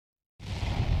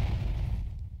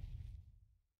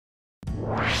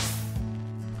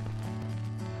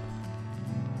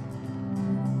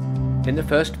In the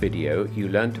first video, you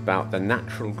learnt about the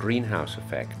natural greenhouse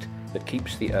effect that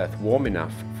keeps the Earth warm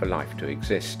enough for life to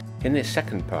exist. In this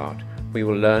second part, we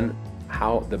will learn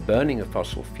how the burning of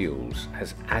fossil fuels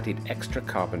has added extra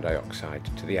carbon dioxide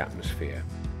to the atmosphere,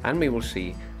 and we will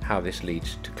see how this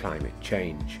leads to climate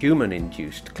change.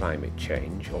 Human-induced climate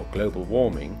change, or global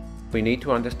warming, we need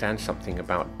to understand something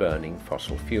about burning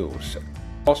fossil fuels.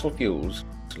 Fossil fuels,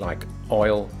 like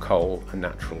oil, coal and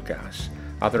natural gas,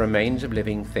 are the remains of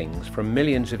living things from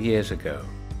millions of years ago.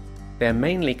 They are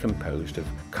mainly composed of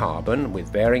carbon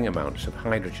with varying amounts of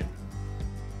hydrogen.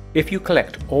 If you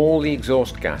collect all the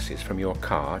exhaust gases from your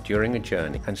car during a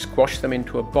journey and squash them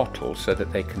into a bottle so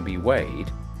that they can be weighed,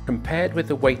 compared with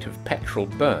the weight of petrol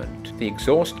burnt, the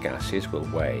exhaust gases will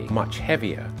weigh much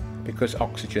heavier because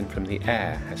oxygen from the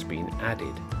air has been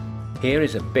added. Here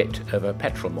is a bit of a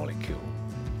petrol molecule,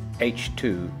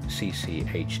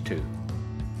 H2CCH2.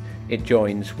 It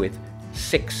joins with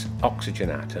 6 oxygen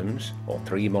atoms, or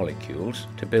 3 molecules,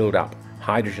 to build up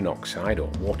hydrogen oxide, or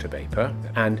water vapor,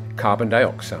 and carbon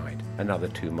dioxide, another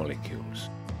 2 molecules.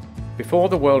 Before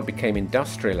the world became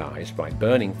industrialized by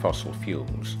burning fossil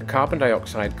fuels, the carbon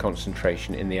dioxide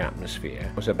concentration in the atmosphere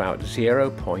was about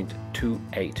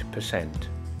 0.28%,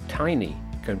 tiny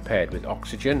compared with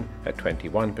oxygen at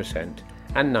 21%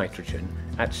 and nitrogen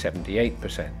at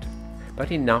 78%,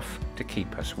 but enough to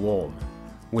keep us warm.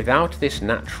 Without this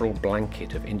natural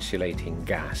blanket of insulating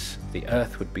gas, the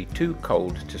Earth would be too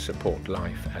cold to support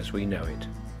life as we know it.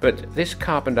 But this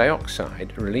carbon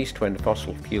dioxide, released when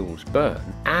fossil fuels burn,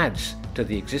 adds to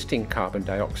the existing carbon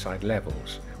dioxide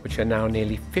levels, which are now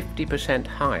nearly 50%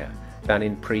 higher than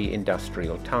in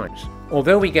pre-industrial times.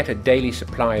 Although we get a daily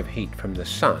supply of heat from the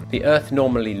sun, the Earth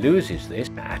normally loses this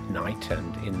at night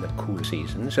and in the cool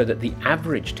seasons, so that the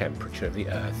average temperature of the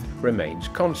Earth remains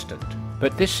constant.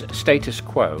 But this status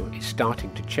quo is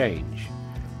starting to change.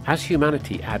 As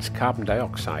humanity adds carbon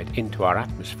dioxide into our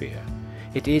atmosphere,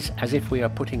 it is as if we are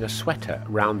putting a sweater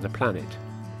round the planet.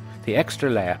 The extra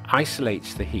layer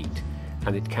isolates the heat,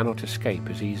 and it cannot escape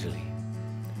as easily.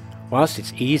 Whilst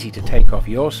it's easy to take off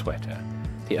your sweater,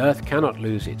 the Earth cannot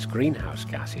lose its greenhouse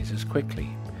gases as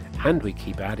quickly, and we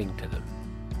keep adding to them.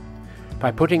 By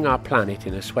putting our planet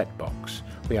in a sweatbox,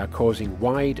 we are causing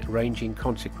wide-ranging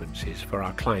consequences for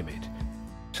our climate.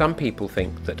 Some people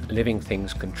think that living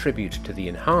things contribute to the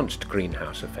enhanced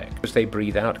greenhouse effect because they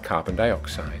breathe out carbon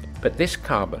dioxide. But this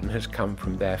carbon has come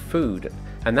from their food,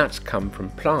 and that's come from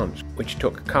plants, which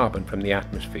took carbon from the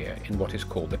atmosphere in what is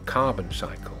called the carbon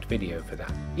cycle. Video for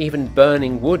that. Even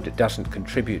burning wood doesn't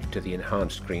contribute to the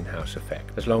enhanced greenhouse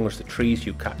effect, as long as the trees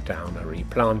you cut down are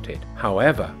replanted.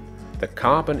 However, the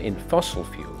carbon in fossil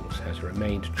fuels has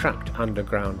remained trapped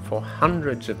underground for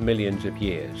hundreds of millions of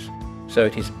years. So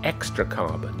it is extra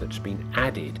carbon that's been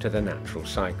added to the natural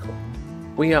cycle.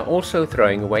 We are also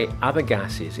throwing away other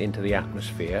gases into the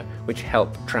atmosphere which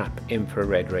help trap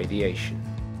infrared radiation,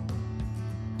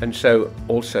 and so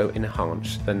also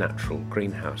enhance the natural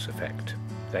greenhouse effect.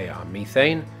 They are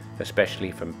methane,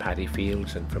 especially from paddy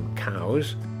fields and from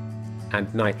cows,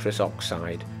 and nitrous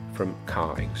oxide from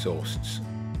car exhausts.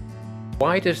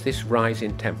 Why does this rise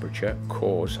in temperature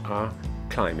cause our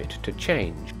climate to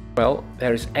change? Well,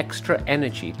 there is extra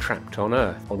energy trapped on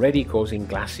Earth, already causing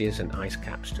glaciers and ice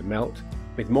caps to melt.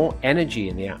 With more energy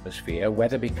in the atmosphere,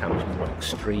 weather becomes more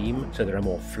extreme, so there are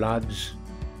more floods,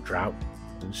 droughts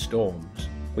and storms.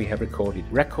 We have recorded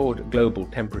record global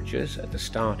temperatures at the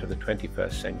start of the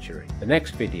 21st century. The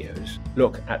next videos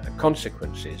look at the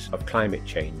consequences of climate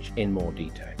change in more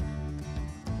detail.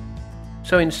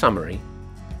 So in summary,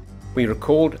 we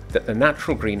recalled that the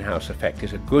natural greenhouse effect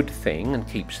is a good thing and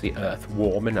keeps the Earth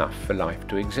warm enough for life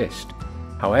to exist.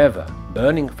 However,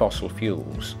 burning fossil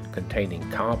fuels containing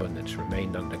carbon that's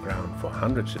remained underground for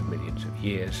hundreds of millions of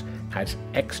years adds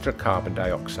extra carbon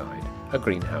dioxide, a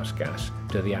greenhouse gas,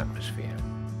 to the atmosphere.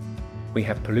 We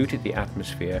have polluted the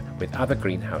atmosphere with other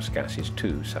greenhouse gases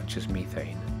too, such as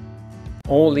methane.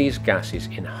 All these gases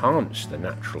enhance the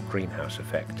natural greenhouse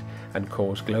effect and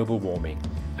cause global warming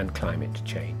and climate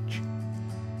change.